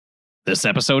This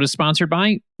episode is sponsored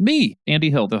by me, Andy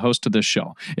Hill, the host of this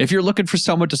show. If you're looking for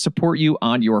someone to support you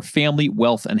on your family,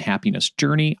 wealth, and happiness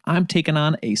journey, I'm taking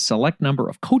on a select number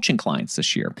of coaching clients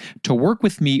this year to work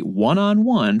with me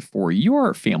one-on-one for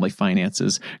your family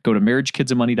finances. Go to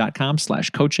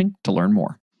marriagekidsandmoney.com/coaching to learn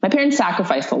more. My parents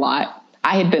sacrificed a lot.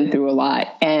 I had been through a lot,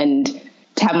 and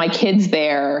to have my kids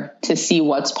there to see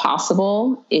what's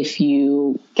possible if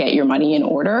you get your money in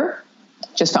order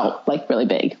just felt like really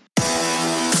big.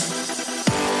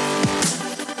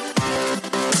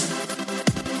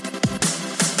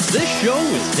 This show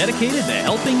is dedicated to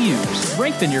helping you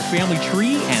strengthen your family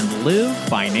tree and live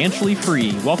financially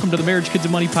free. Welcome to the Marriage, Kids,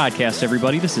 and Money podcast,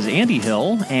 everybody. This is Andy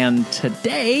Hill, and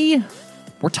today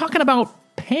we're talking about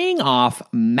paying off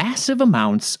massive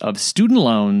amounts of student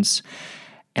loans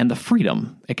and the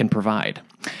freedom it can provide.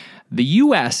 The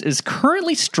U.S. is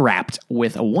currently strapped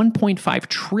with $1.5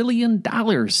 trillion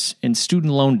in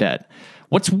student loan debt.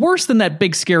 What's worse than that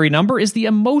big, scary number is the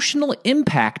emotional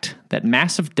impact that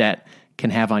massive debt can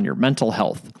have on your mental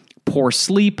health. Poor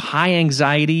sleep, high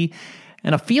anxiety,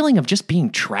 and a feeling of just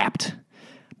being trapped.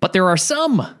 But there are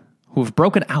some who have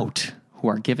broken out who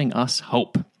are giving us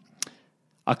hope.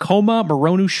 Akoma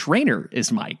Moronu-Schreiner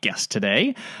is my guest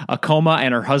today. Akoma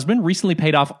and her husband recently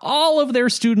paid off all of their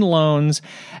student loans,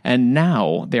 and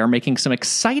now they are making some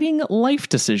exciting life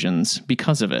decisions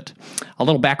because of it. A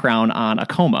little background on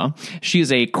Akoma. She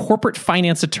is a corporate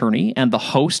finance attorney and the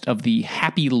host of the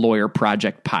Happy Lawyer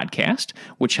Project podcast,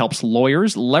 which helps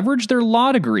lawyers leverage their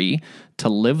law degree to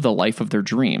live the life of their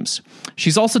dreams.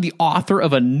 She's also the author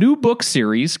of a new book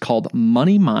series called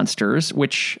Money Monsters,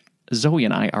 which Zoe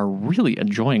and I are really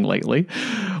enjoying lately.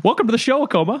 Welcome to the show,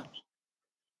 Akoma.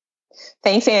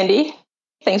 Thanks, Andy.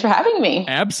 Thanks for having me.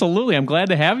 Absolutely. I'm glad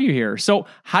to have you here. So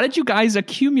how did you guys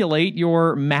accumulate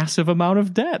your massive amount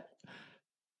of debt?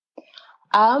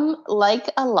 Like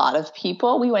a lot of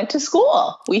people, we went to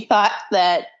school. We thought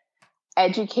that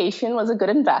education was a good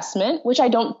investment, which I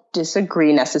don't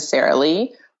disagree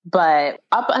necessarily, but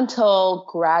up until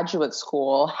graduate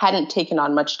school, hadn't taken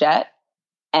on much debt.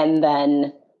 And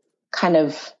then kind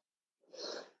of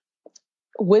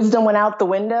wisdom went out the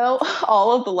window.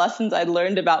 All of the lessons I'd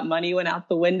learned about money went out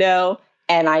the window,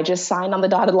 and I just signed on the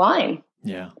dotted line.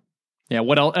 Yeah.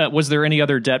 What else? Was there any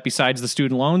other debt besides the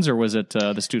student loans, or was it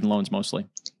the student loans mostly?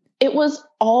 It was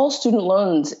all student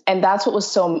loans. And that's what was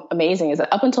so amazing is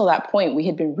that up until that point, we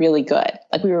had been really good.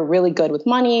 Like we were really good with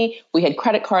money. We had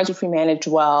credit cards, which we managed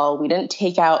well. We didn't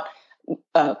take out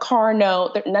a car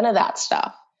note, none of that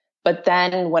stuff. But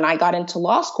then when I got into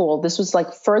law school, this was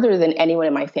like further than anyone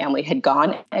in my family had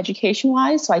gone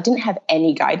education-wise. So I didn't have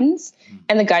any guidance.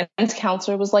 And the guidance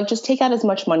counselor was like, just take out as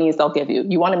much money as they'll give you.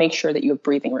 You want to make sure that you have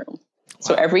breathing room. Wow.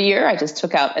 So every year I just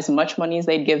took out as much money as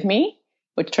they'd give me,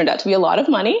 which turned out to be a lot of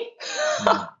money.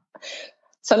 Wow.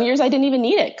 Some years I didn't even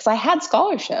need it because I had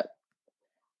scholarship.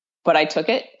 But I took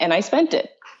it and I spent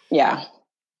it. Yeah.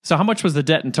 So how much was the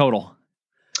debt in total?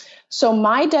 So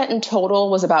my debt in total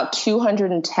was about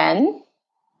 210,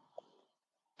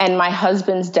 and my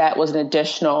husband's debt was an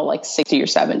additional like 60 or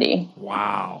 70.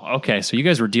 Wow. Okay. So you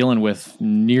guys were dealing with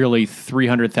nearly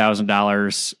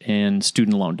 $300,000 in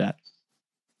student loan debt.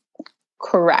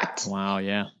 Correct. Wow.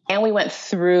 Yeah. And we went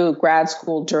through grad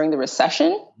school during the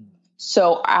recession.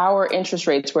 So our interest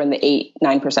rates were in the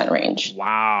 8-9% range.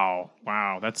 Wow.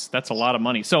 That's a lot of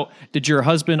money. So did your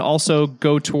husband also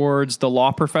go towards the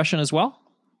law profession as well?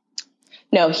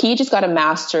 No, he just got a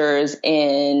master's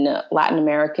in Latin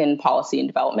American policy and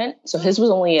development. So his was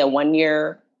only a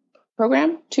 1-year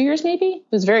program, 2 years maybe.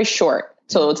 It was very short.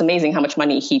 So it's amazing how much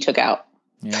money he took out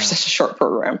for such a short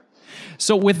program.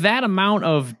 So with that amount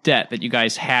of debt that you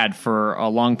guys had for a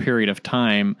long period of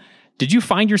time, did you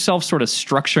find yourself sort of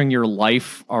structuring your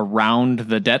life around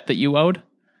the debt that you owed?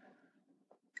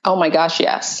 Oh my gosh,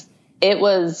 yes. It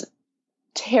was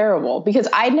terrible because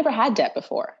I'd never had debt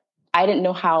before. I didn't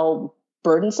know how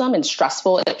burdensome and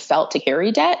stressful it felt to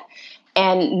carry debt.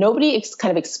 And nobody kind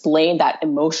of explained that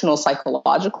emotional,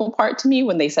 psychological part to me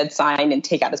when they said sign and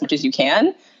take out as much as you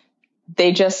can.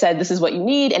 They just said, this is what you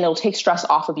need, and it'll take stress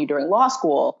off of you during law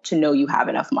school to know you have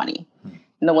enough money.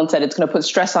 No one said it's going to put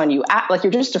stress on you. Like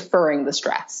you're just deferring the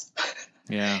stress.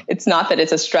 Yeah. It's not that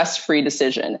it's a stress-free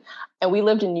decision. And we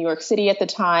lived in New York City at the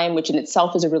time, which in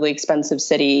itself is a really expensive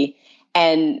city.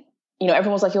 And,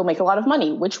 everyone was like, you'll make a lot of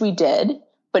money, which we did.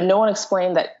 But no one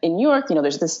explained that in New York,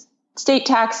 there's this state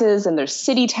taxes and there's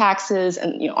city taxes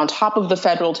and, on top of the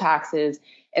federal taxes.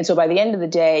 And so by the end of the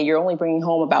day, you're only bringing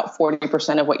home about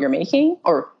 40% of what you're making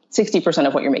or 60%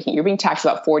 of what you're making. You're being taxed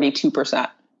about 42%,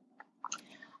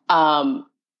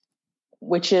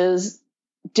 which is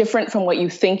different from what you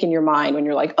think in your mind when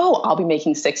you're like, oh, I'll be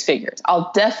making six figures.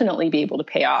 I'll definitely be able to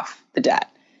pay off the debt.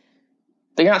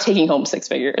 But you're not taking home six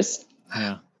figures.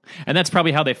 Yeah. And that's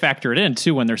probably how they factor it in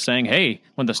too, when they're saying, hey,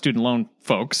 when the student loan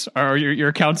folks or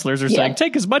your counselors are saying,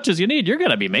 take as much as you need, you're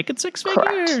going to be making six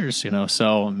figures,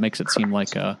 so it makes it seem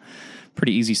like a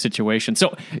pretty easy situation.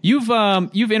 So you've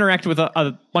interacted with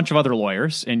a bunch of other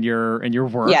lawyers in your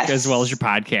work as well as your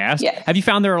podcast. Yes. Have you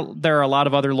found there are a lot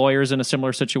of other lawyers in a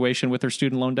similar situation with their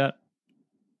student loan debt?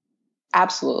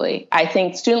 Absolutely. I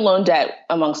think student loan debt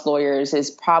amongst lawyers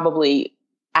is probably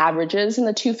averages in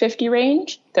the 250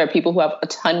 range. There are people who have a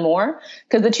ton more,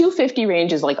 because the 250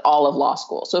 range is like all of law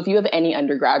school. So if you have any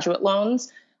undergraduate loans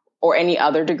or any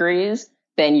other degrees,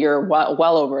 then you're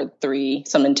well over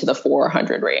some into the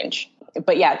 400 range.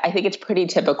 But yeah, I think it's pretty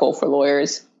typical for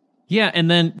lawyers. Yeah,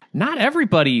 and then not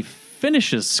everybody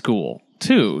finishes school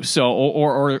too, so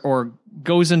or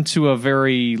goes into a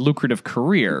very lucrative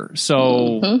career.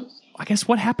 So I guess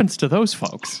what happens to those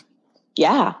folks?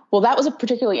 Yeah. Well, that was a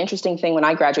particularly interesting thing when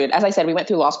I graduated. As I said, we went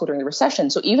through law school during the recession.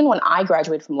 So even when I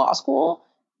graduated from law school,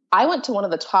 I went to one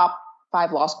of the top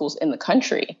 5 law schools in the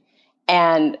country,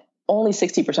 and only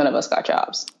 60% of us got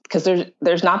jobs, because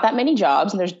there's not that many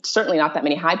jobs, and there's certainly not that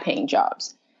many high paying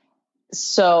jobs.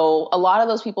 So a lot of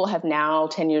those people have now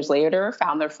 10 years later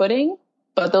found their footing,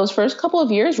 but those first couple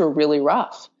of years were really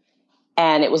rough.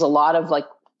 And it was a lot of like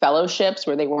fellowships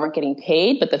where they weren't getting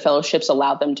paid, but the fellowships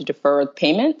allowed them to defer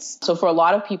payments. So for a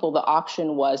lot of people, the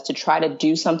option was to try to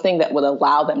do something that would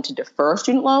allow them to defer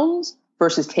student loans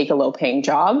versus take a low paying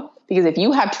job. Because if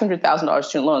you have $200,000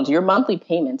 student loans, your monthly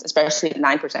payments, especially at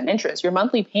 9% interest, your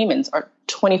monthly payments are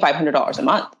 $2,500 a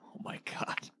month. Oh my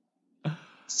God.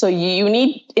 So you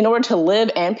need, in order to live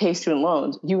and pay student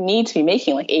loans, you need to be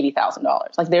making like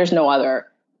 $80,000. Like there's no other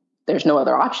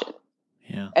option.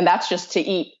 Yeah. And that's just to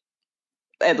eat.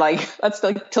 And that's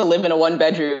like to live in a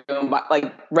 1-bedroom,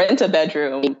 like rent a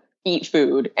bedroom, eat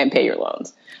food, and pay your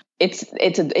loans. It's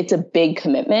a big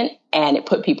commitment, and it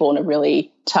put people in a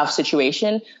really tough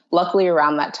situation. Luckily,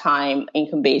 around that time,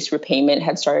 income-based repayment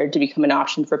had started to become an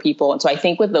option for people. And so I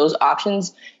think with those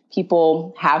options,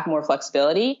 people have more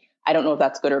flexibility. I don't know if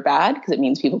that's good or bad, because it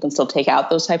means people can still take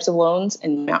out those types of loans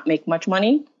and not make much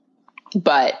money.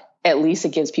 But at least it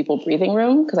gives people breathing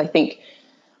room, because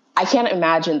I can't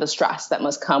imagine the stress that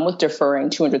must come with deferring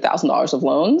 $200,000 of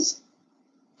loans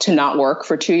to not work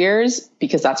for 2 years,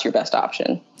 because that's your best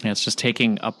option. Yeah, it's just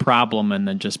taking a problem and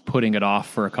then just putting it off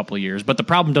for a couple of years. But the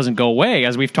problem doesn't go away,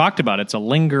 as we've talked about. It's a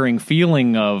lingering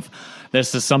feeling of,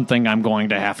 this is something I'm going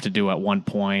to have to do at one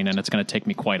point, and it's going to take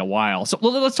me quite a while. So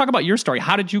let's talk about your story.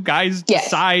 How did you guys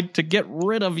decide to get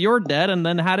rid of your debt, and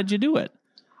then how did you do it?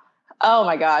 Oh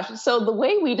my gosh. So the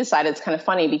way we decided, it's kind of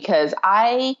funny, because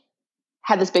I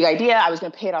had this big idea. I was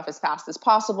going to pay it off as fast as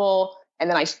possible. And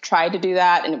then I tried to do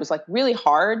that, and it was like really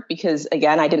hard, because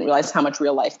again, I didn't realize how much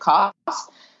real life costs.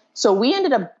 So we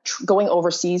ended up going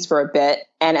overseas for a bit.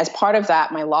 And as part of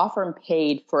that, my law firm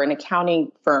paid for an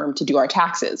accounting firm to do our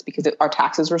taxes, because our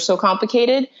taxes were so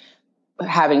complicated,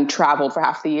 having traveled for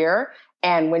half the year.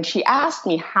 And when she asked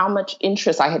me how much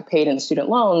interest I had paid in student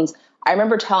loans, I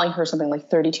remember telling her something like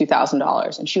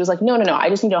 $32,000. And she was like, no, I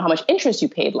just need to know how much interest you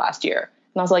paid last year.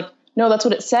 And I was like, no, that's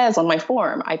what it says on my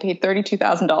form. I paid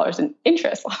 $32,000 in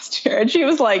interest last year. And she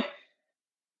was like,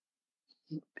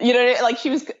 she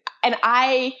was, and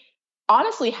I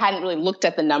honestly hadn't really looked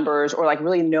at the numbers or like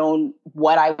really known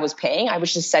what I was paying. I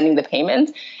was just sending the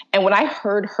payments. And when I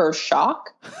heard her shock,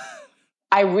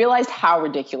 I realized how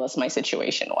ridiculous my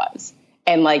situation was,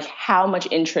 and like how much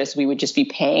interest we would just be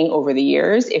paying over the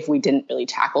years if we didn't really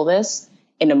tackle this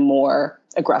in a more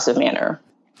aggressive manner.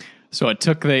 So it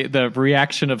took the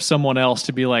reaction of someone else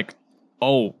to be like,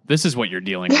 oh, this is what you're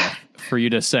dealing with, for you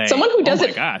to say. Someone who does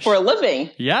it for a living.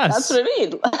 Yes. That's what I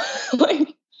mean.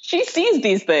 Like, she sees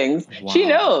these things. Wow. She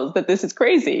knows that this is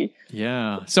crazy.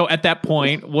 Yeah. So at that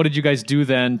point, what did you guys do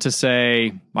then to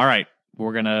say, all right,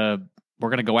 we're gonna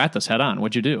go at this head on?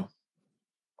 What'd you do?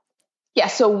 Yeah,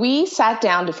 so we sat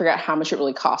down to figure out how much it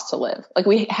really costs to live. Like,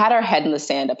 we had our head in the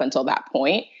sand up until that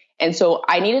point. And so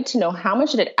I needed to know how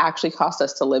much did it actually cost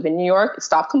us to live in New York,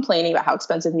 stop complaining about how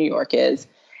expensive New York is,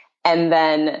 and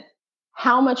then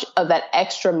how much of that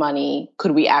extra money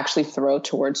could we actually throw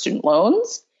towards student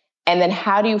loans? And then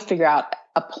how do you figure out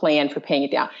a plan for paying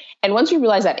it down? And once we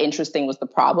realized that interest thing was the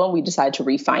problem, we decided to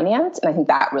refinance. And I think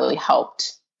that really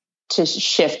helped to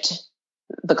shift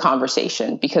the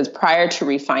conversation, because prior to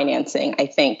refinancing, I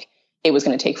think it was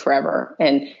going to take forever.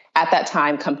 And at that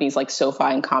time, companies like SoFi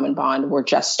and Common Bond were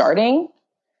just starting.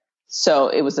 So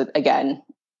it was, again,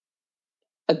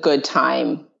 a good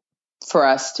time for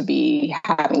us to be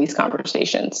having these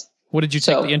conversations. What did you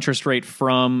take the interest rate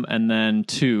from and then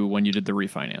to when you did the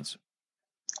refinance?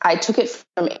 I took it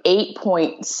from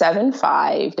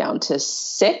 8.75 down to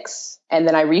 6. And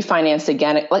then I refinanced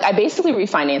again. Like I basically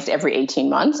refinanced every 18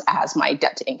 months as my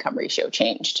debt to income ratio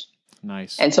changed.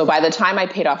 Nice. And so by the time I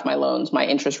paid off my loans, my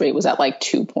interest rate was at like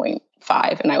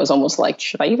 2.5. And I was almost like,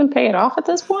 should I even pay it off at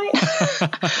this point?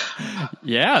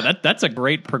 Yeah, that's a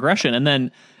great progression. And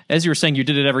then as you were saying, you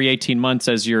did it every 18 months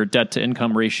as your debt to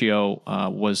income ratio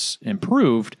was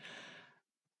improved.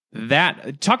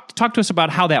 Talk to us about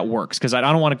how that works, because I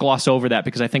don't want to gloss over that,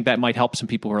 because I think that might help some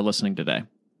people who are listening today.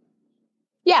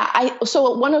 Yeah.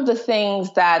 So one of the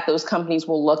things that those companies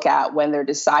will look at when they're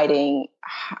deciding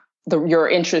your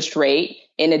interest rate,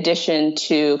 in addition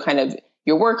to kind of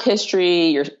your work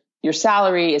history, your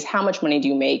salary, is how much money do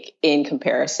you make in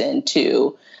comparison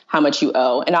to how much you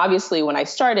owe. And obviously, when I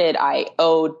started, I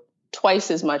owed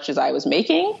twice as much as I was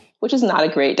making, which is not a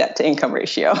great debt to income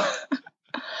ratio.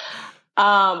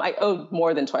 I owed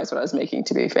more than twice what I was making,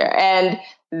 to be fair. And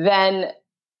then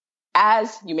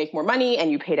as you make more money and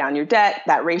you pay down your debt,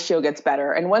 that ratio gets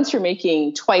better. And once you're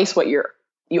making twice what you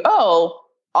owe,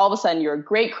 all of a sudden you're a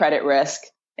great credit risk.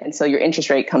 And so your interest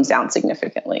rate comes down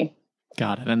significantly.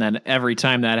 Got it. And then every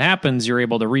time that happens, you're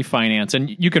able to refinance. And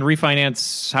you can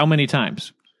refinance how many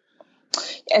times?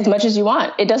 As much as you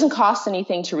want. It doesn't cost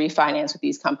anything to refinance with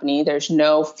these companies. There's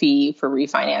no fee for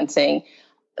refinancing.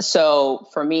 So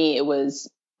for me, it was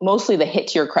mostly the hit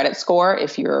to your credit score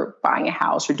if you're buying a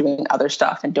house or doing other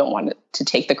stuff and don't want to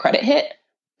take the credit hit.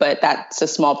 But that's a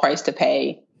small price to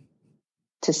pay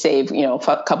to save,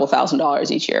 a couple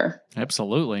 $1,000s each year.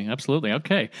 Absolutely. Absolutely.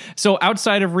 Okay. So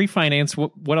outside of refinance,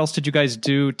 what else did you guys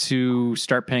do to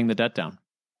start paying the debt down?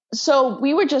 So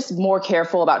we were just more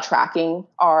careful about tracking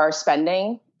our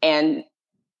spending and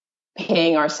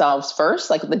paying ourselves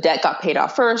first. Like the debt got paid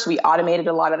off first. We automated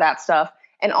a lot of that stuff.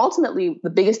 And ultimately, the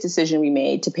biggest decision we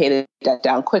made to pay the debt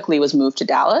down quickly was move to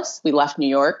Dallas. We left New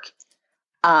York,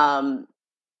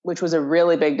 which was a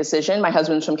really big decision. My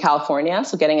husband's from California,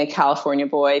 so getting a California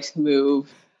boy to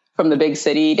move from the big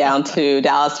city down to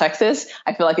Dallas, Texas,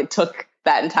 I feel like it took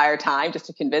that entire time just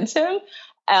to convince him.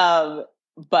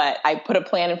 But I put a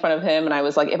plan in front of him, and I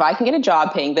was like, if I can get a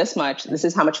job paying this much, this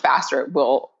is how much faster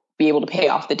we'll be able to pay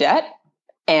off the debt.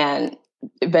 And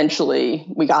eventually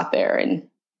we got there and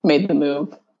made the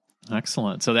move.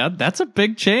 Excellent. So that's a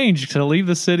big change to leave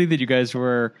the city that you guys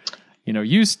were,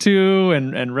 used to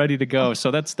and ready to go. So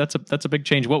that's a big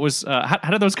change. What was how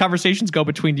did those conversations go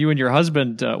between you and your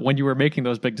husband when you were making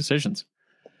those big decisions?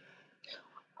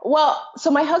 Well, so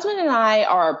my husband and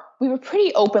we have a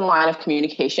pretty open line of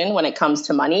communication when it comes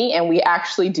to money. And we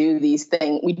actually do these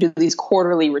things. We do these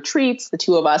quarterly retreats, the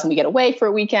two of us, and we get away for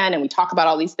a weekend and we talk about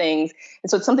all these things. And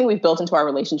so it's something we've built into our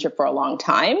relationship for a long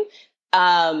time.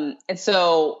 And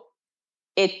so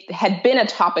it had been a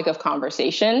topic of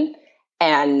conversation,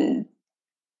 and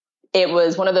it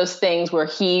was one of those things where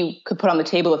he could put on the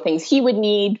table the things he would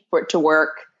need for it to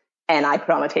work. And I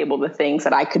put on the table the things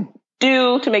that I could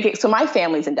do to make it. So my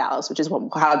family's in Dallas, which is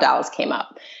how Dallas came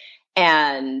up.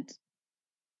 And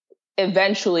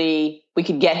eventually we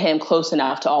could get him close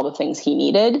enough to all the things he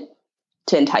needed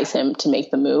to entice him to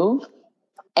make the move.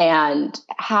 And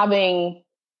having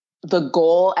the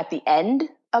goal at the end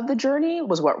of the journey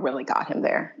was what really got him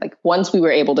there. Like once we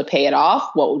were able to pay it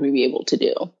off, what would we be able to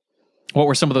do? What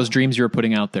were some of those dreams you were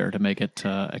putting out there to make it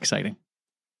exciting?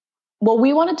 Well,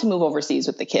 we wanted to move overseas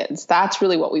with the kids. That's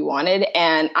really what we wanted.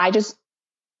 And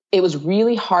it was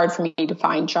really hard for me to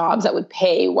find jobs that would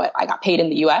pay what I got paid in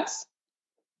the US.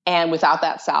 And without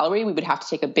that salary, we would have to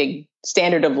take a big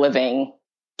standard of living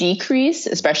decrease,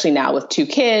 especially now with 2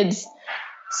 kids.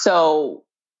 So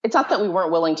it's not that we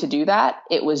weren't willing to do that.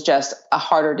 It was just a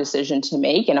harder decision to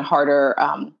make and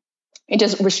it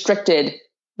just restricted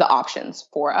the options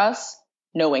for us,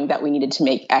 knowing that we needed to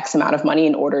make X amount of money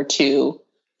in order to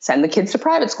send the kids to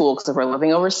private school. Because if we're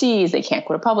living overseas, they can't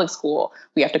go to public school.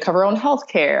 We have to cover our own health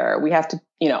care. We have to,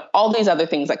 all these other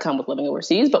things that come with living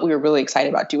overseas. But we were really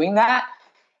excited about doing that.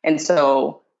 And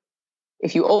so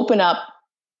if you open up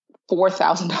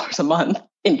 $4,000 a month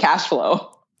in cash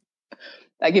flow,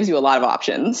 that gives you a lot of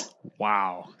options.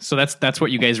 Wow. So that's what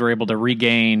you guys were able to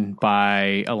regain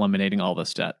by eliminating all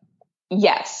this debt.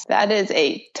 Yes, that is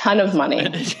a ton of money.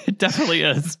 It definitely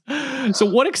is. So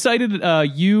what excited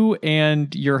you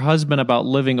and your husband about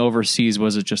living overseas?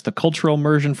 Was it just the cultural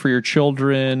immersion for your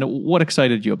children? What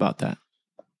excited you about that?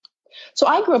 So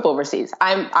I grew up overseas.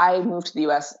 I moved to the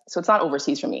U.S., so it's not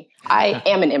overseas for me. I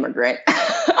am an immigrant.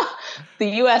 The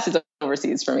U.S. is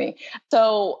overseas for me.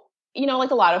 So,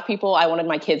 like a lot of people, I wanted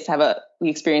my kids to have the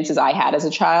experiences I had as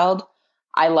a child.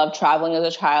 I loved traveling as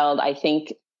a child. I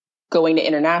think going to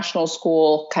international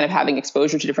school, kind of having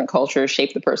exposure to different cultures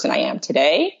shaped the person I am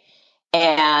today.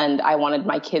 And I wanted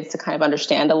my kids to kind of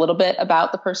understand a little bit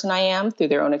about the person I am through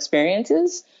their own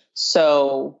experiences.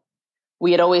 So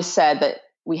we had always said that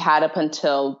we had up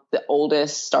until the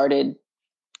oldest started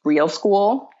real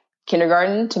school,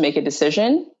 kindergarten, to make a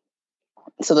decision.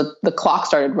 So the clock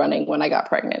started running when I got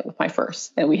pregnant with my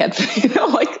first, and we had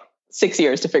like 6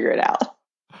 years to figure it out.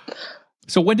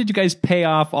 So when did you guys pay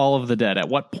off all of the debt? At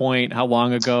what point? How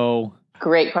long ago?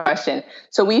 Great question.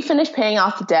 So we finished paying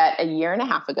off the debt a year and a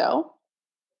half ago.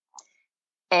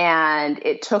 And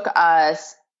it took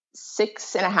us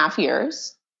 6.5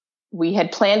 years. We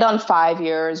had planned on 5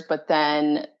 years, but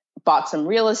then bought some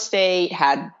real estate,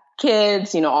 had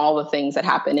kids, all the things that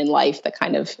happen in life that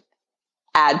kind of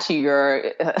add to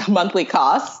your monthly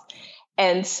costs.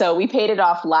 And so we paid it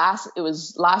off last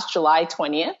July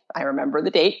 20th. I remember the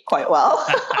date quite well.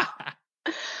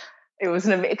 It was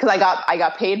because I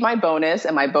got paid my bonus,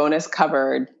 and my bonus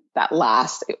covered that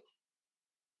last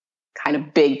kind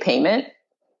of big payment.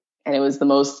 And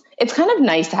it's kind of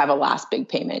nice to have a last big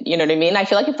payment. You know what I mean? I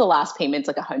feel like if the last payment's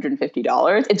like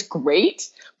 $150, it's great,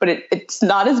 but it's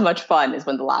not as much fun as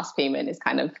when the last payment is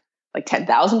kind of like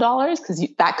 $10,000, because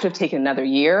that could have taken another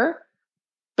year.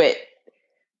 But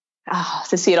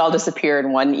to see it all disappear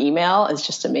in one email is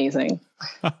just amazing.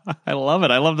 I love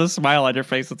it. I love the smile on your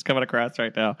face that's coming across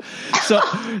right now.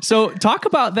 So talk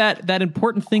about that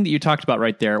important thing that you talked about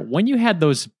right there. When you had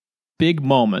those big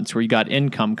moments where you got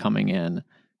income coming in,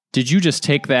 did you just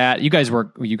take that? You guys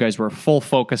were full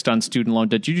focused on student loan.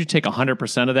 Did you just take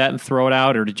 100% of that and throw it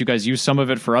out, or did you guys use some of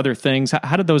it for other things?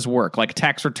 How did those work? Like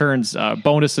tax returns,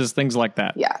 bonuses, things like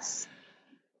that? Yes.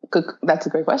 Good. That's a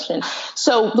great question.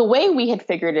 So the way we had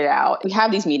figured it out, we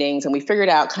had these meetings and we figured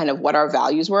out kind of what our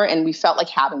values were. And we felt like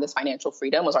having this financial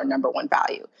freedom was our number one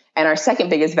value. And our second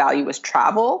biggest value was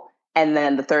travel. And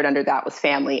then the third under that was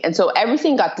family. And so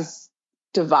everything got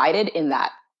divided in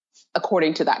that,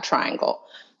 according to that triangle.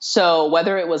 So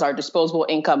whether it was our disposable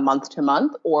income month to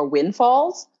month or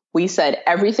windfalls, we said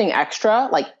everything extra,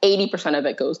 like 80% of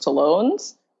it goes to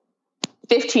loans,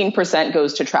 15%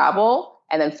 goes to travel,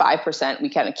 and then 5% we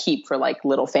kind of keep for like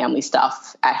little family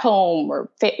stuff at home or,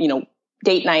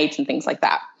 date nights and things like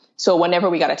that. So whenever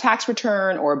we got a tax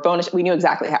return or a bonus, we knew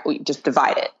exactly how we just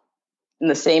divide it in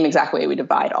the same exact way we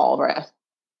divide all of our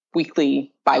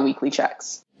bi-weekly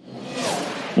checks.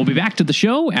 We'll be back to the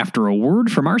show after a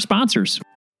word from our sponsors.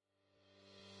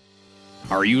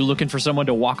 Are you looking for someone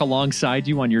to walk alongside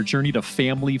you on your journey to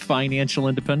family financial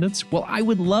independence? Well, I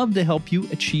would love to help you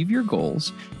achieve your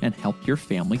goals and help your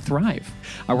family thrive.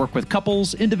 I work with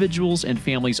couples, individuals, and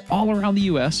families all around the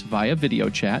U.S. via video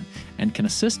chat and can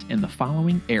assist in the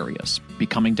following areas: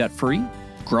 becoming debt-free,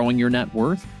 growing your net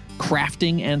worth,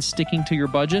 crafting and sticking to your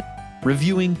budget,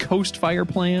 reviewing Coast Fire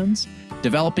plans,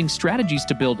 developing strategies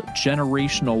to build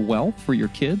generational wealth for your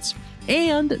kids,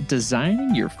 and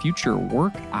designing your future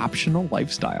work optional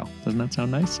lifestyle. Doesn't that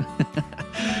sound nice?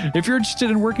 If you're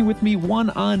interested in working with me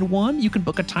one-on-one, you can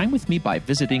book a time with me by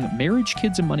visiting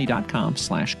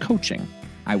marriagekidsandmoney.com/coaching.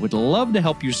 I would love to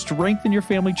help you strengthen your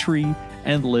family tree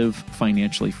and live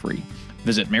financially free.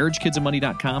 Visit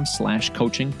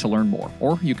marriagekidsandmoney.com/coaching to learn more,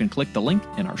 or you can click the link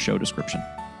in our show description.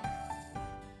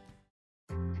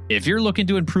 If you're looking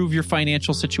to improve your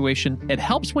financial situation, it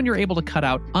helps when you're able to cut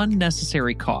out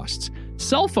unnecessary costs.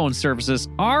 Cell phone services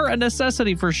are a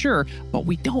necessity for sure, but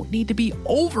we don't need to be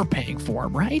overpaying for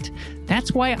them, right?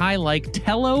 That's why I like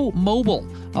Tello Mobile,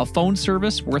 a phone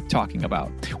service worth talking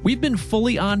about. We've been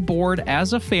fully on board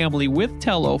as a family with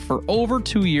Tello for over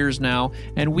 2 years now,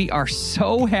 and we are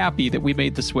so happy that we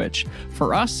made the switch.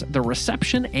 For us, the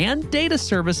reception and data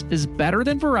service is better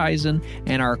than Verizon,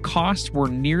 and our costs were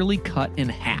nearly cut in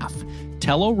half.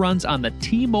 Tello runs on the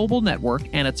T-Mobile network,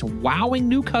 and it's wowing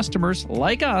new customers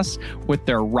like us with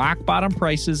their rock-bottom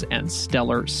prices and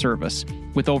stellar service.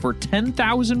 With over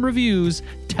 10,000 reviews,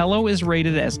 Tello is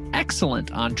rated as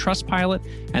excellent on Trustpilot,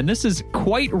 and this is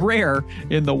quite rare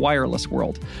in the wireless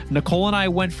world. Nicole and I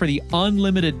went for the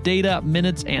unlimited data,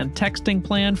 minutes, and texting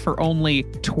plan for only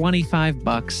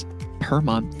 $25 per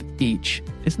month each.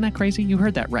 Isn't that crazy? You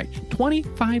heard that right.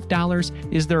 $25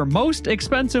 is their most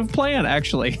expensive plan,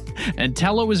 actually. And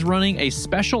Tello is running a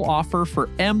special offer for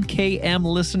MKM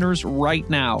listeners right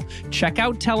now. Check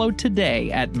out Tello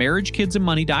today at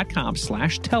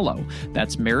marriagekidsandmoney.com/Tello.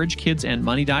 That's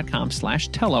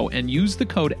marriagekidsandmoney.com/Tello, and use the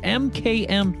code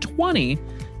MKM20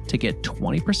 to get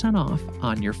 20% off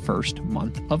on your first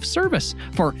month of service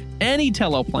for any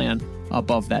Tello plan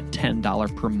above that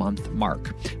 $10 per month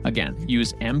mark. Again,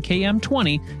 use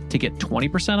MKM20 to get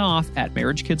 20% off at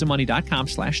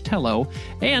marriagekidsandmoney.com/Tello,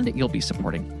 and you'll be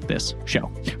supporting this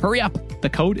show. Hurry up. The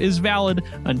code is valid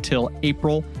until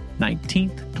April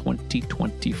 19th,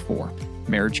 2024.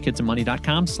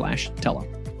 marriagekidsandmoney.com/Tello.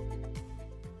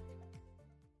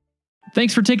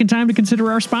 Thanks for taking time to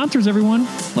consider our sponsors, everyone.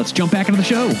 Let's jump back into the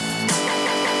show.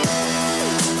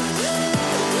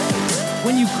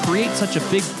 When you create such a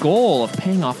big goal of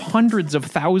paying off hundreds of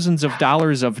thousands of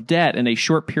dollars of debt in a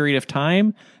short period of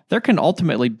time, there can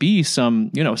ultimately be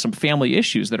some family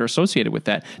issues that are associated with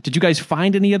that. Did you guys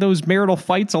find any of those marital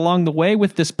fights along the way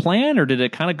with this plan, or did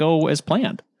it kind of go as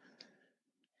planned?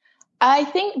 I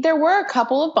think there were a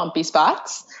couple of bumpy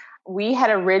spots. We had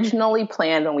originally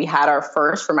planned when we had our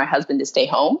first for my husband to stay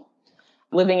home.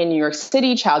 Living in New York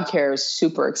City, childcare is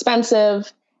super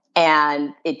expensive,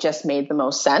 and it just made the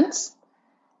most sense.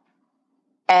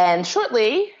 And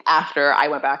shortly after I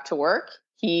went back to work,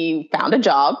 he found a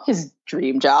job, his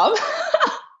dream job.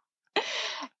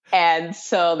 And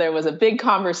so there was a big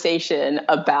conversation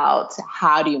about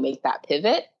how do you make that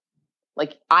pivot?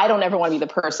 Like, I don't ever want to be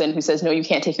the person who says, no, you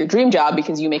can't take your dream job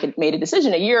because you made a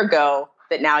decision a year ago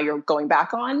that now you're going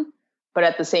back on. But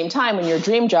at the same time, when your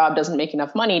dream job doesn't make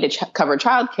enough money to cover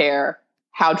childcare,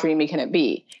 how dreamy can it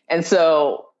be? And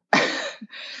so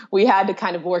we had to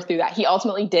kind of work through that. He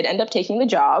ultimately did end up taking the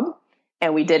job,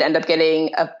 and we did end up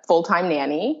getting a full-time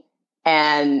nanny.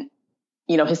 And,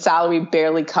 his salary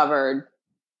barely covered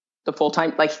the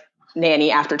full-time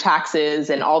nanny after taxes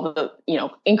and all the,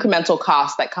 incremental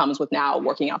costs that comes with now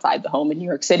working outside the home in New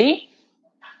York City.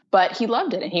 But he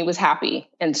loved it and he was happy.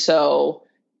 And so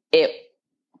it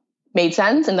made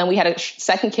sense. And then we had a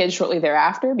second kid shortly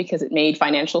thereafter because it made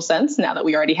financial sense now that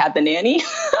we already had the nanny.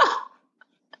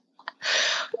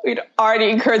 We'd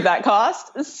already incurred that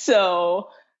cost. So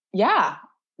yeah,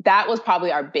 that was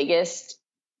probably our biggest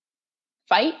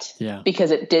fight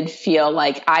because it did feel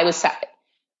like I was,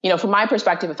 from my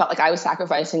perspective, it felt like I was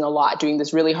sacrificing a lot doing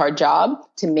this really hard job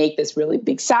to make this really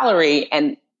big salary.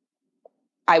 And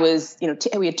I was,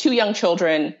 we had two young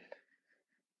children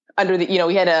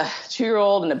we had a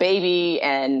 2-year-old and a baby.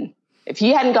 And if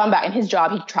he hadn't gone back in his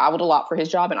job, he traveled a lot for his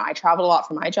job and I traveled a lot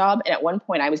for my job. And at one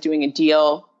point I was doing a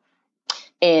deal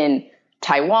in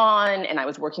Taiwan and I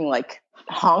was working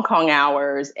Hong Kong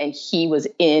hours and he was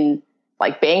in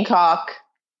Bangkok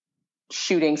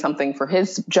shooting something for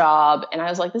his job. And I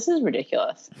was like, this is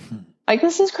ridiculous.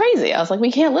 This is crazy. I was like,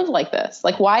 we can't live like this.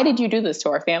 Why did you do this to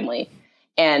our family?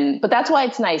 But that's why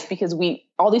it's nice because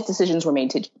all these decisions were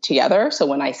made together. So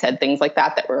when I said things like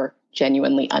that were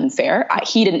genuinely unfair,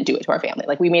 he didn't do it to our family.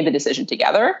 We made the decision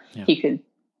together. Yeah. He could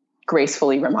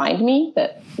gracefully remind me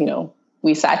that,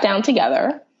 we sat down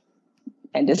together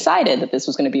and decided that this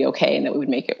was going to be okay and that we would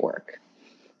make it work.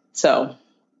 So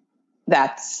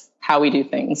that's how we do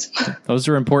things. Those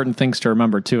are important things to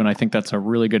remember too. And I think that's a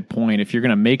really good point. If you're going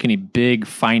to make any big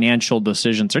financial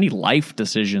decisions or any life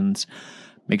decisions,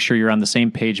 make sure you're on the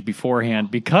same page beforehand,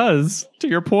 because to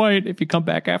your point, if you come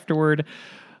back afterward,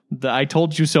 the I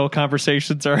told you so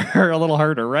conversations are a little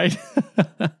harder, right?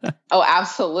 Oh,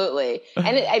 absolutely.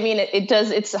 And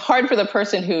it's hard for the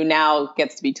person who now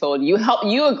gets to be told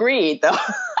you agreed though.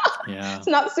 Yeah. It's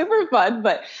not super fun,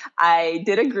 but I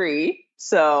did agree.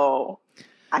 So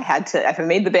if I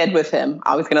made the bed with him,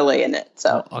 I was going to lay in it.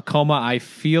 So, Akoma, I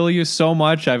feel you so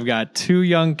much. I've got 2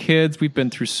 young kids. We've been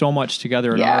through so much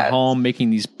together in our home, making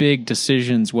these big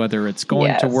decisions, whether it's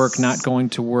going to work, not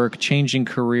going to work, changing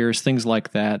careers, things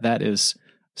like that. That is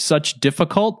such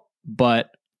difficult,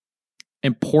 but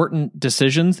important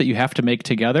decisions that you have to make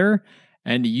together.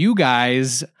 And you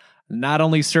guys not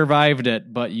only survived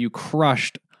it, but you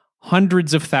crushed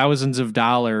hundreds of thousands of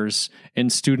dollars in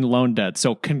student loan debt.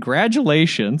 So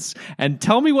congratulations. And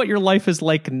tell me what your life is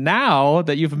like now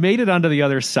that you've made it onto the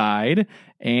other side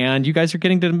and you guys are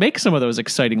getting to make some of those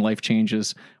exciting life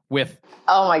changes with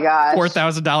oh my gosh,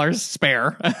 $4,000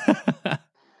 spare.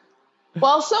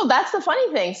 Well, so that's the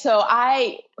funny thing. So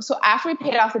after we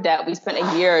paid off the debt, we spent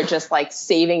a year just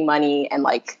saving money and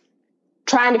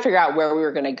trying to figure out where we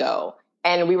were going to go.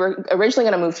 And we were originally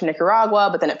going to move to Nicaragua,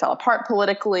 but then it fell apart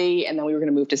politically. And then we were going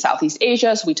to move to Southeast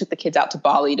Asia. So we took the kids out to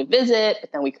Bali to visit,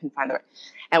 but then we couldn't find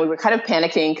and we were kind of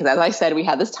panicking because, as I said, we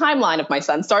had this timeline of my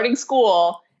son starting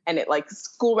school and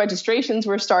school registrations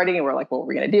were starting and we're like, what were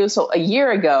we going to do? So a year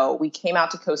ago, we came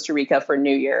out to Costa Rica for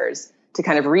New Year's to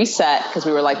kind of reset because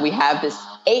we were we have this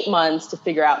 8 months to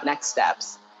figure out next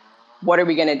steps. What are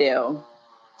we going to do?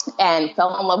 And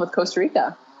fell in love with Costa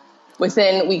Rica.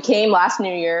 We came last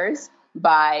New Year's.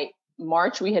 By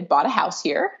March, we had bought a house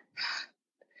here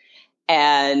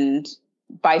and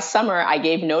by summer, I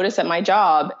gave notice at my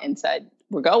job and said,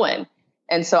 we're going.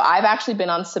 And so I've actually been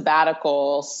on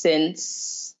sabbatical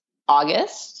since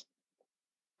August.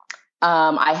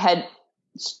 I had,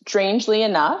 strangely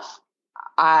enough,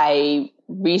 I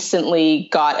recently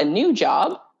got a new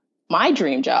job, my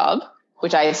dream job,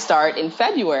 which I start in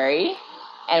February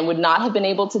and would not have been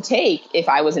able to take if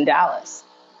I was in Dallas.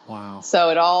 Wow. So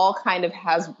it all kind of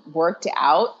has worked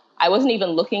out. I wasn't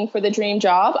even looking for the dream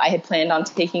job. I had planned on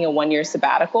taking a 1-year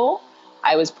sabbatical.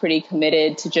 I was pretty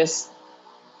committed to just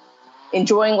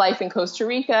enjoying life in Costa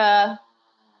Rica,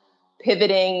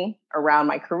 pivoting around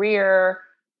my career,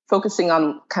 focusing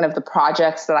on kind of the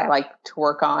projects that I like to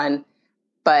work on.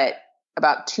 But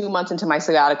about 2 months into my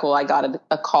sabbatical, I got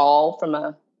a call from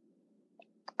a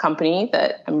company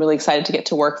that I'm really excited to get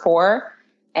to work for.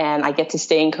 And I get to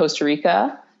stay in Costa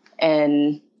Rica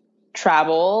and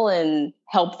travel and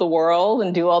help the world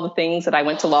and do all the things that I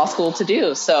went to law school to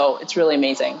do. So it's really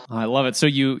amazing. I love it. So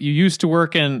you used to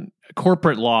work in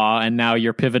corporate law, and now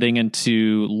you're pivoting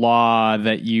into law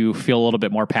that you feel a little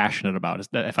bit more passionate about, is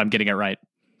that, if I'm getting it right?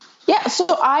 Yeah, so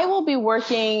I will be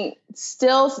working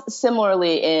still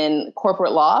similarly in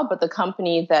corporate law, but the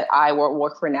company that I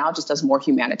work for now just does more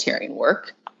humanitarian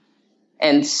work.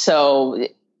 And so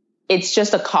it's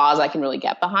just a cause I can really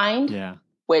get behind,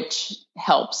 which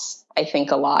helps, I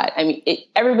think, a lot. I mean,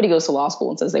 everybody goes to law school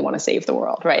and says they want to save the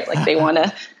world, right? Like they want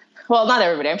to, well, not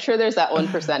everybody. I'm sure there's that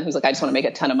 1% who's like, I just want to make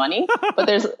a ton of money.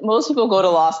 But most people go to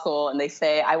law school and they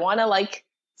say, I want to like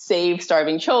save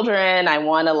starving children. I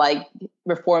want to like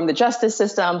reform the justice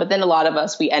system. But then a lot of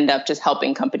us, we end up just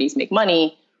helping companies make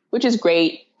money, which is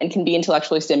great and can be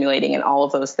intellectually stimulating and all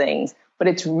of those things. But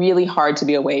it's really hard to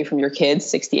be away from your kids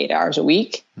 68 hours a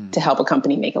week to help a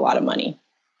company make a lot of money.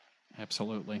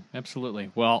 Absolutely.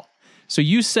 Absolutely. Well, so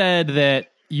you said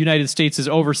that United States is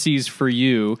overseas for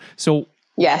you. So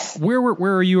yes. Where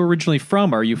are you originally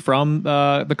from? Are you from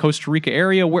the Costa Rica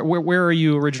area? Where are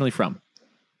you originally from?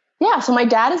 Yeah. So my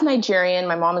dad is Nigerian.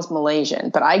 My mom is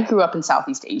Malaysian, but I grew up in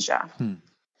Southeast Asia.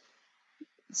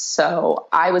 So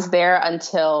I was there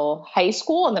until high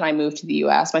school, and then I moved to the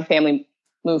U.S. My family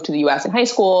moved to the U.S. in high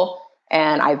school,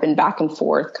 and I've been back and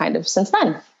forth kind of since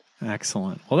then.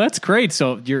 Excellent. Well, that's great.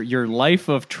 So your life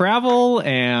of travel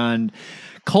and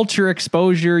culture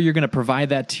exposure, you're going to provide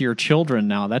that to your children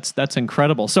now. That's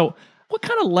incredible. So what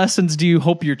kind of lessons do you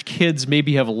hope your kids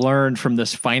maybe have learned from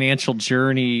this financial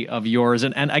journey of yours?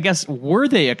 And I guess, were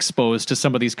they exposed to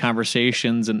some of these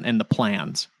conversations and the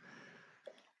plans?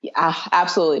 Yeah,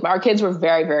 absolutely. Our kids were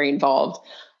very, very involved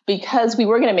because we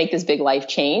were going to make this big life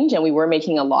change, and we were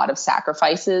making a lot of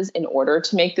sacrifices in order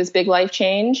to make this big life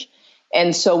change.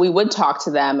 And so we would talk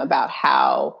to them about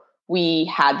how we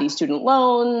had these student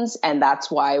loans, and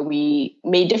that's why we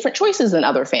made different choices than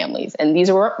other families. And these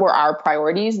were our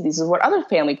priorities. These are what other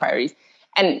family priorities.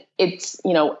 And it's,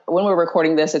 when we're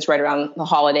recording this, it's right around the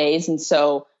holidays. And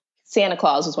so Santa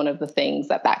Claus was one of the things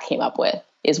that came up with,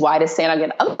 is why does Santa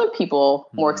get other people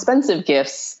more expensive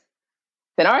gifts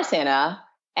than our Santa?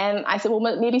 And I said,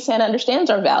 well, maybe Santa understands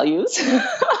our values.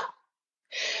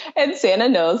 And Santa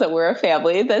knows that we're a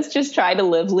family that's just trying to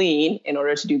live lean in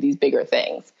order to do these bigger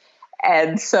things.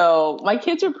 And so my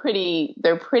kids are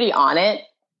they're pretty on it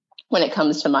when it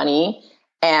comes to money,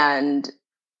 and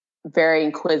very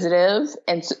inquisitive.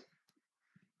 And so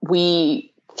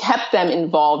we kept them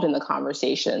involved in the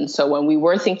conversation. So when we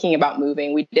were thinking about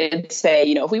moving, we did say,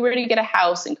 if we were to get a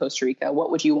house in Costa Rica,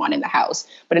 what would you want in the house?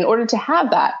 But in order to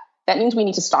have that means we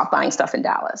need to stop buying stuff in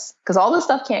Dallas, because all this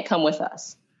stuff can't come with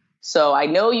us. So I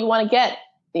know you want to get,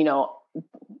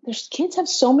 there's kids have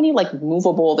so many like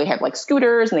movable, they have like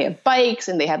scooters and they have bikes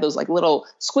and they have those like little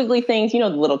squiggly things,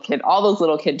 all those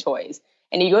little kid toys.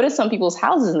 And you go to some people's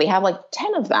houses and they have like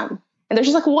 10 of them, and there's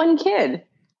just like one kid,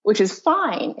 which is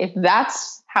fine. If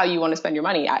that's how you want to spend your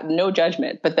money, no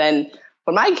judgment. But then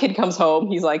when my kid comes home,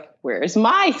 he's like, where's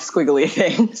my squiggly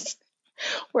things?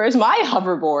 Where's my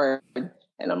hoverboard?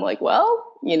 And I'm like,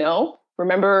 well,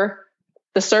 remember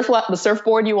the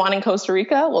surfboard you want in Costa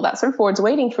Rica? Well, that surfboard's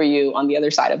waiting for you on the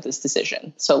other side of this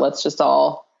decision. So let's just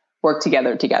all work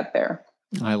together to get there.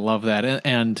 I love that.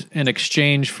 And in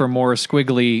exchange for more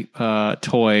squiggly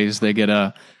toys, they get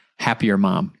a happier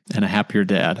mom and a happier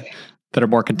dad that are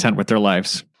more content with their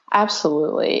lives.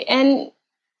 Absolutely. And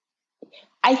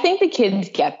I think the kids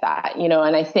get that,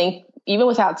 and I think even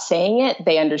without saying it,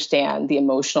 they understand the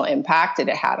emotional impact that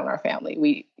it had on our family.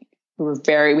 We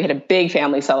had a big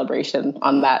family celebration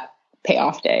on that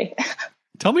payoff day.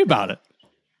 Tell me about it.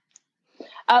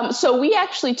 So we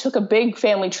actually took a big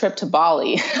family trip to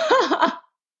Bali,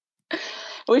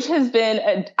 which has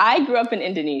been, I grew up in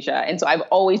Indonesia. And so I've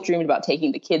always dreamed about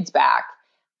taking the kids back.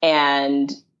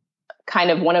 And kind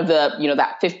of one of the,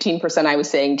 that 15% I was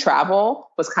saying travel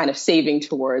was kind of saving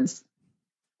towards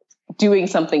doing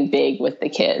something big with the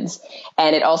kids.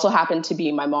 And it also happened to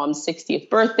be my mom's 60th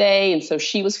birthday. And so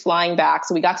she was flying back.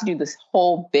 So we got to do this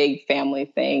whole big family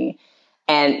thing.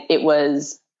 And it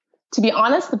was, to be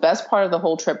honest, the best part of the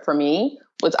whole trip for me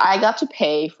was I got to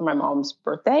pay for my mom's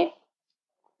birthday.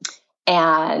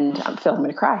 And I'm going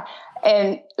to cry.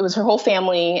 And it was her whole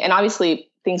family. And obviously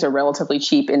things are relatively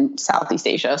cheap in Southeast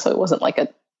Asia. So it wasn't like a,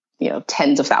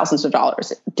 tens of thousands of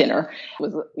dollars dinner. It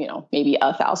was, maybe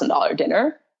 $1,000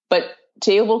 dinner. But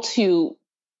to be able to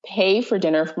pay for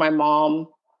dinner for my mom,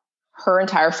 her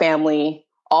entire family,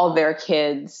 all their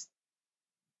kids,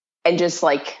 and just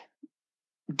like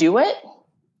do it.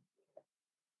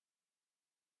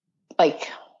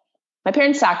 Like, my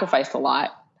parents sacrificed a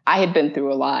lot. I had been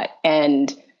through a lot.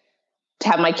 And to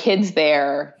have my kids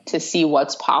there to see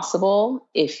what's possible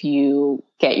if you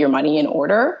get your money in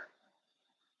order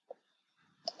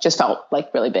just felt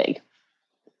like really big.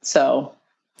 So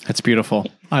that's beautiful.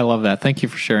 I love that. Thank you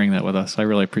for sharing that with us. I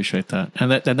really appreciate that.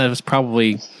 And that was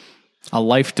probably a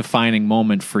life-defining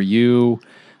moment for you.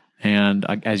 And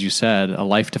as you said, a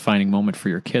life-defining moment for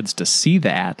your kids to see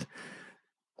that.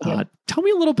 Tell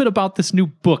me a little bit about this new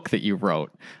book that you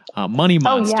wrote, Money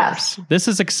Monsters. Oh, yes. This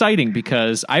is exciting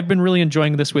because I've been really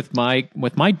enjoying this with my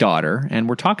daughter, and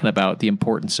we're talking about the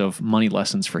importance of money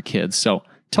lessons for kids. So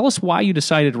tell us why you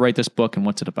decided to write this book and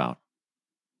what's it about.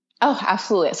 Oh,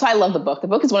 absolutely. So I love the book. The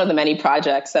book is one of the many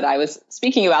projects that I was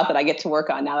speaking about that I get to work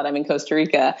on now that I'm in Costa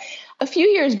Rica. A few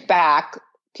years back,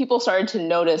 people started to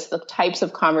notice the types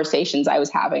of conversations I was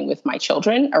having with my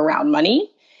children around money,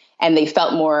 and they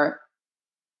felt more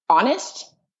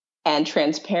honest and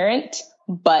transparent,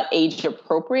 but age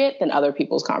appropriate than other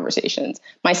people's conversations.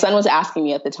 My son was asking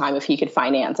me at the time if he could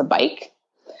finance a bike,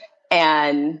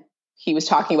 and he was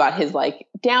talking about his like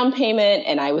down payment,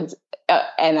 and I was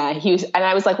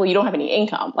like, well, you don't have any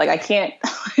income. Like, I can't,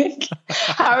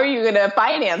 how are you going to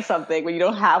finance something when you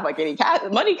don't have like any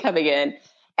money coming in?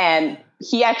 And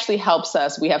he actually helps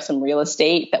us. We have some real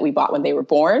estate that we bought when they were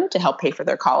born to help pay for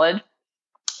their college.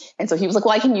 And so he was like,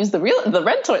 well, I can use the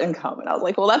rental income. And I was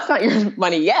like, well, that's not your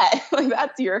money yet. Like,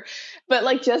 but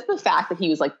like just the fact that he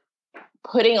was like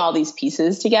putting all these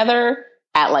pieces together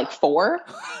at like 4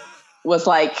 was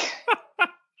like,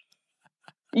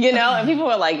 and people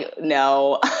were like,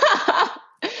 no,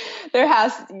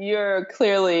 you're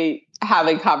clearly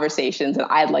having conversations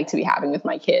that I'd like to be having with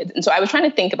my kids. And so I was trying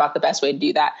to think about the best way to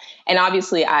do that. And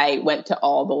obviously I went to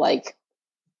all the like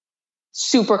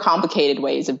super complicated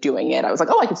ways of doing it. I was like,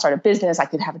 I could start a business. I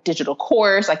could have a digital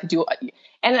course. I could do,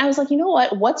 and I was like, you know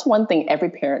what? What's one thing every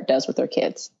parent does with their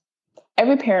kids?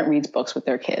 Every parent reads books with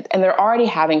their kids, and they're already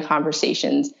having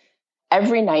conversations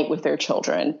every night with their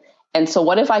children. And so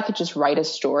what if I could just write a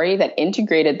story that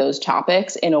integrated those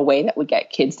topics in a way that would get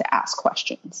kids to ask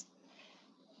questions?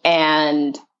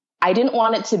 And I didn't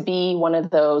want it to be one of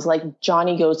those like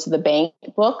Johnny Goes to the Bank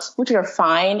books, which are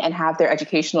fine and have their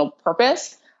educational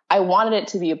purpose. I wanted it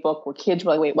to be a book where kids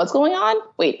were like, wait, what's going on?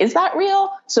 Wait, is that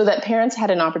real? So that parents had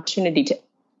an opportunity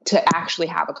to actually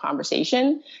have a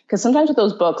conversation. Because sometimes with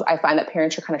those books, I find that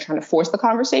parents are kind of trying to force the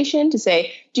conversation to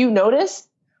say, do you notice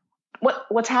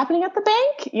what's happening at the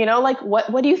bank? Like,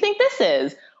 what do you think this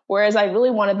is? Whereas I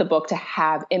really wanted the book to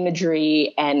have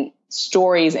imagery and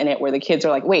stories in it where the kids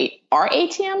are like, wait, are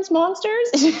ATMs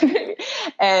monsters?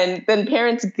 And then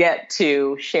parents get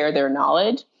to share their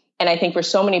knowledge. And I think for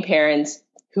so many parents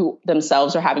who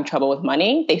themselves are having trouble with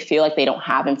money, they feel like they don't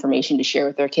have information to share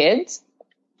with their kids.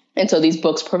 And so these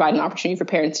books provide an opportunity for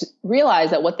parents to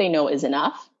realize that what they know is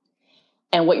enough.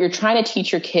 And what you're trying to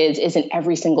teach your kids isn't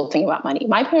every single thing about money.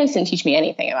 My parents didn't teach me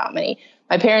anything about money.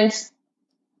 My parents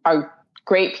are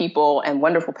great people and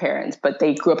wonderful parents, but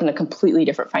they grew up in a completely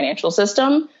different financial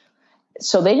system.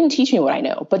 So they didn't teach me what I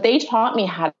know, but they taught me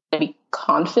how to be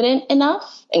confident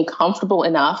enough and comfortable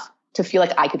enough to feel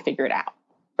like I could figure it out,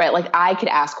 right? Like I could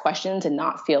ask questions and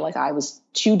not feel like I was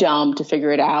too dumb to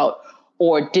figure it out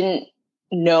or didn't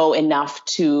know enough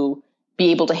to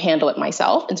be able to handle it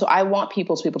myself. And so I want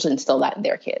people to be able to instill that in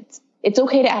their kids. It's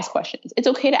okay to ask questions. It's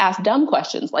okay to ask dumb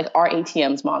questions like, are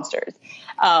ATMs monsters?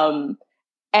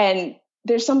 And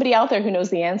there's somebody out there who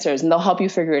knows the answers and they'll help you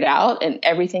figure it out. And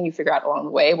everything you figure out along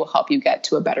the way will help you get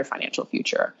to a better financial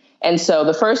future. And so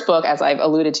the first book, as I've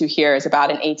alluded to here, is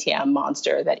about an ATM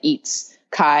monster that eats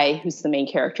Kai, who's the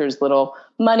main character's little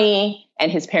money,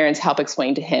 and his parents help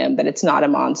explain to him that it's not a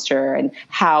monster and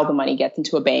how the money gets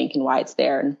into a bank and why it's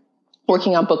there. And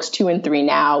working on books 2 and 3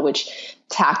 now, which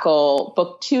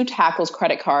book 2 tackles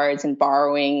credit cards and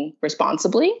borrowing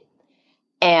responsibly.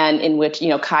 and in which,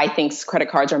 Kai thinks credit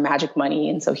cards are magic money.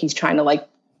 And so he's trying to like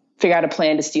figure out a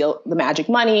plan to steal the magic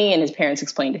money. And his parents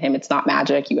explain to him, it's not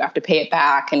magic. You have to pay it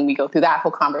back. And we go through that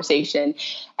whole conversation.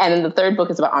 And then the third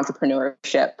book is about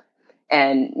entrepreneurship.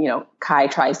 And, Kai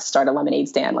tries to start a lemonade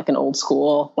stand, like an old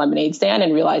school lemonade stand,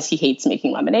 and realize he hates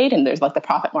making lemonade. And there's like the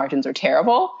profit margins are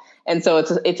terrible. And so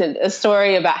it's a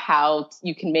story about how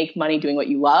you can make money doing what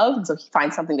you love. And so he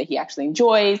finds something that he actually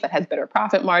enjoys that has better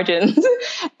profit margins.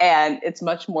 And it's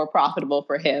much more profitable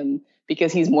for him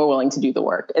because he's more willing to do the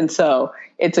work. And so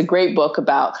it's a great book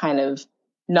about kind of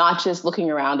not just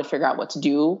looking around to figure out what to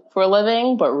do for a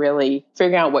living, but really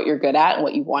figuring out what you're good at and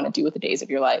what you want to do with the days of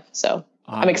your life. So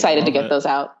I'm excited to get those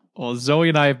out. Well, Zoe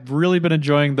and I have really been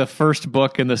enjoying the first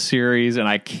book in the series, and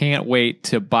I can't wait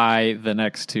to buy the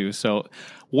next two. So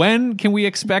when can we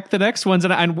expect the next ones?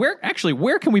 And where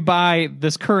can we buy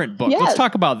this current book? Let's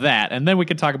talk about that, and then we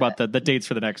can talk about the dates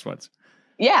for the next ones.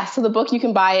 Yeah, so the book, you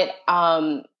can buy it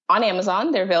on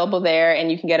Amazon. They're available there,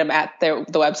 and you can get them at the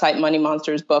website,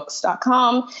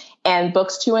 moneymonstersbooks.com. And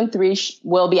books 2 and 3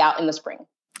 will be out in the spring.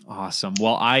 Awesome.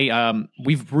 Well,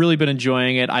 we've really been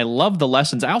enjoying it. I love the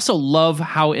lessons. I also love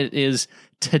how it is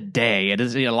today. It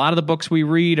is a lot of the books we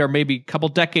read are maybe a couple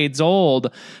decades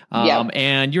old.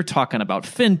 And you're talking about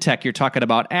fintech, you're talking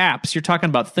about apps, you're talking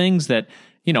about things that,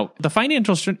 the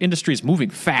financial industry is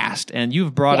moving fast, and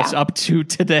you've brought us up to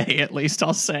today, at least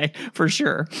I'll say for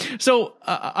sure. So,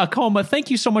 Akoma, thank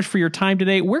you so much for your time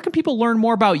today. Where can people learn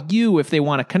more about you if they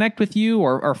want to connect with you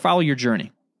or follow your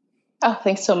journey? Oh,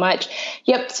 thanks so much.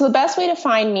 Yep. So the best way to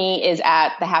find me is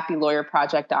at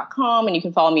thehappylawyerproject.com, and you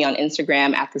can follow me on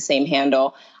Instagram at the same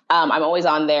handle. I'm always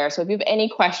on there. So if you have any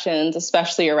questions,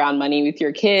 especially around money with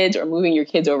your kids or moving your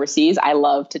kids overseas, I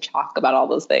love to talk about all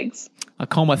those things.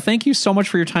 Akoma, thank you so much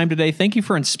for your time today. Thank you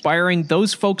for inspiring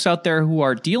those folks out there who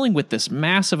are dealing with this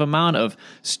massive amount of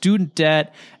student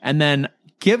debt, and then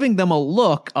giving them a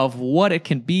look of what it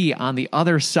can be on the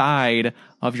other side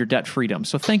of your debt freedom.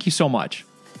 So thank you so much.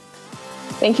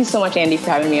 Thank you so much, Andy, for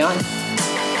having me on.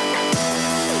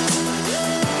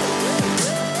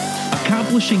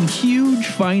 Accomplishing huge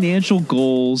financial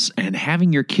goals and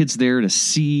having your kids there to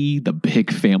see the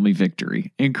big family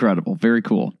victory. Incredible. Very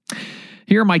cool.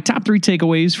 Here are my top 3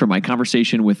 takeaways from my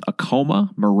conversation with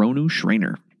Akoma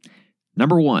Moronu-Schreiner.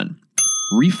 Number 1,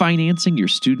 refinancing your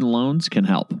student loans can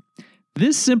help.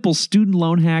 This simple student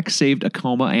loan hack saved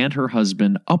Akoma and her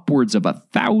husband upwards of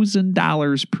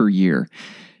 $1,000 per year.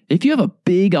 If you have a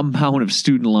big amount of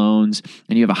student loans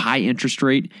and you have a high interest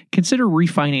rate, consider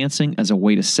refinancing as a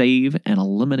way to save and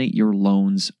eliminate your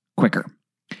loans quicker.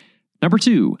 Number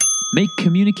 2, make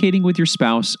communicating with your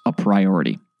spouse a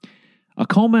priority.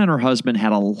 Akoma and her husband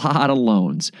had a lot of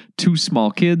loans, 2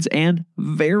 small kids, and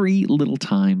very little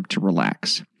time to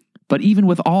relax. But even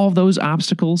with all of those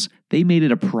obstacles, they made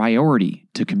it a priority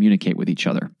to communicate with each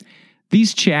other.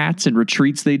 These chats and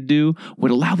retreats they'd do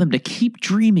would allow them to keep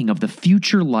dreaming of the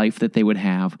future life that they would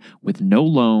have with no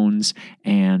loans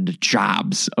and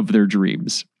jobs of their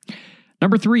dreams.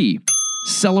 Number 3,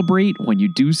 celebrate when you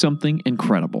do something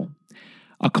incredible.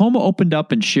 Akoma opened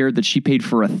up and shared that she paid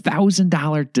for a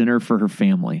 $1,000 dinner for her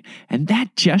family. And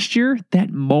that gesture,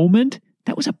 that moment,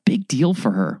 that was a big deal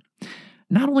for her.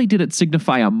 Not only did it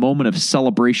signify a moment of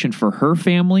celebration for her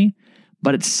family,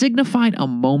 but it signified a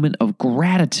moment of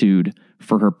gratitude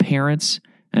for her parents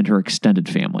and her extended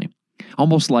family.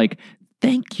 Almost like,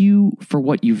 thank you for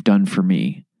what you've done for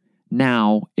me.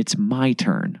 Now it's my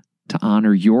turn to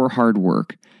honor your hard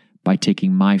work by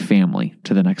taking my family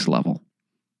to the next level.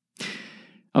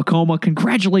 Akoma,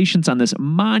 congratulations on this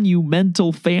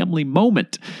monumental family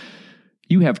moment.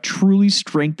 You have truly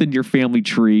strengthened your family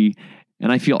tree,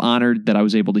 and I feel honored that I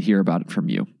was able to hear about it from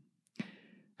you.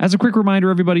 As a quick reminder,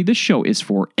 everybody, this show is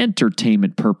for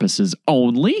entertainment purposes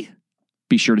only.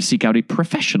 Be sure to seek out a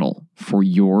professional for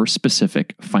your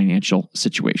specific financial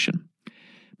situation.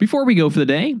 Before we go for the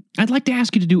day, I'd like to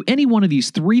ask you to do any one of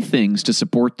these 3 things to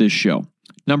support this show.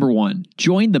 Number 1,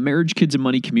 join the Marriage, Kids, and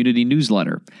Money community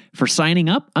newsletter. For signing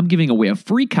up, I'm giving away a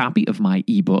free copy of my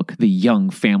ebook, The Young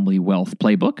Family Wealth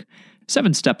Playbook,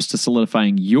 7 Steps to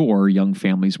Solidifying Your Young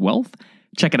Family's Wealth.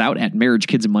 Check it out at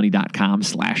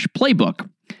marriagekidsandmoney.com/playbook.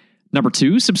 Number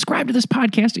 2, subscribe to this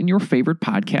podcast in your favorite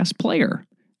podcast player.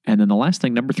 And then the last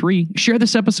thing, number 3, share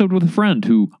this episode with a friend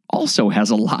who also has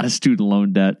a lot of student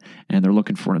loan debt and they're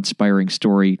looking for an inspiring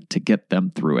story to get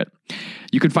them through it.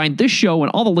 You can find this show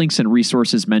and all the links and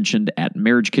resources mentioned at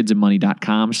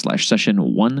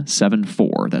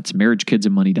marriagekidsandmoney.com/session174. That's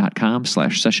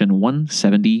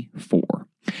marriagekidsandmoney.com/session174.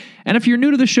 And if you're new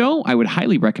to the show, I would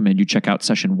highly recommend you check out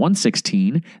session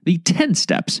 116, the 10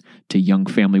 Steps to Young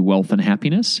Family Wealth and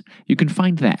Happiness. You can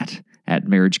find that at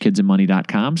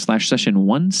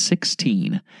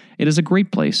marriagekidsandmoney.com/session116. It is a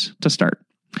great place to start.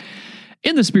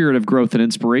 In the spirit of growth and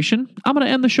inspiration, I'm going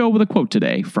to end the show with a quote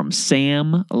today from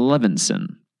Sam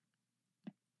Levinson.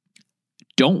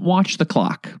 Don't watch the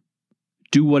clock.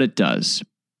 Do what it does.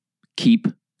 Keep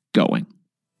going.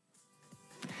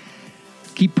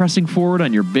 Keep pressing forward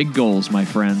on your big goals, my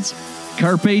friends.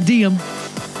 Carpe diem.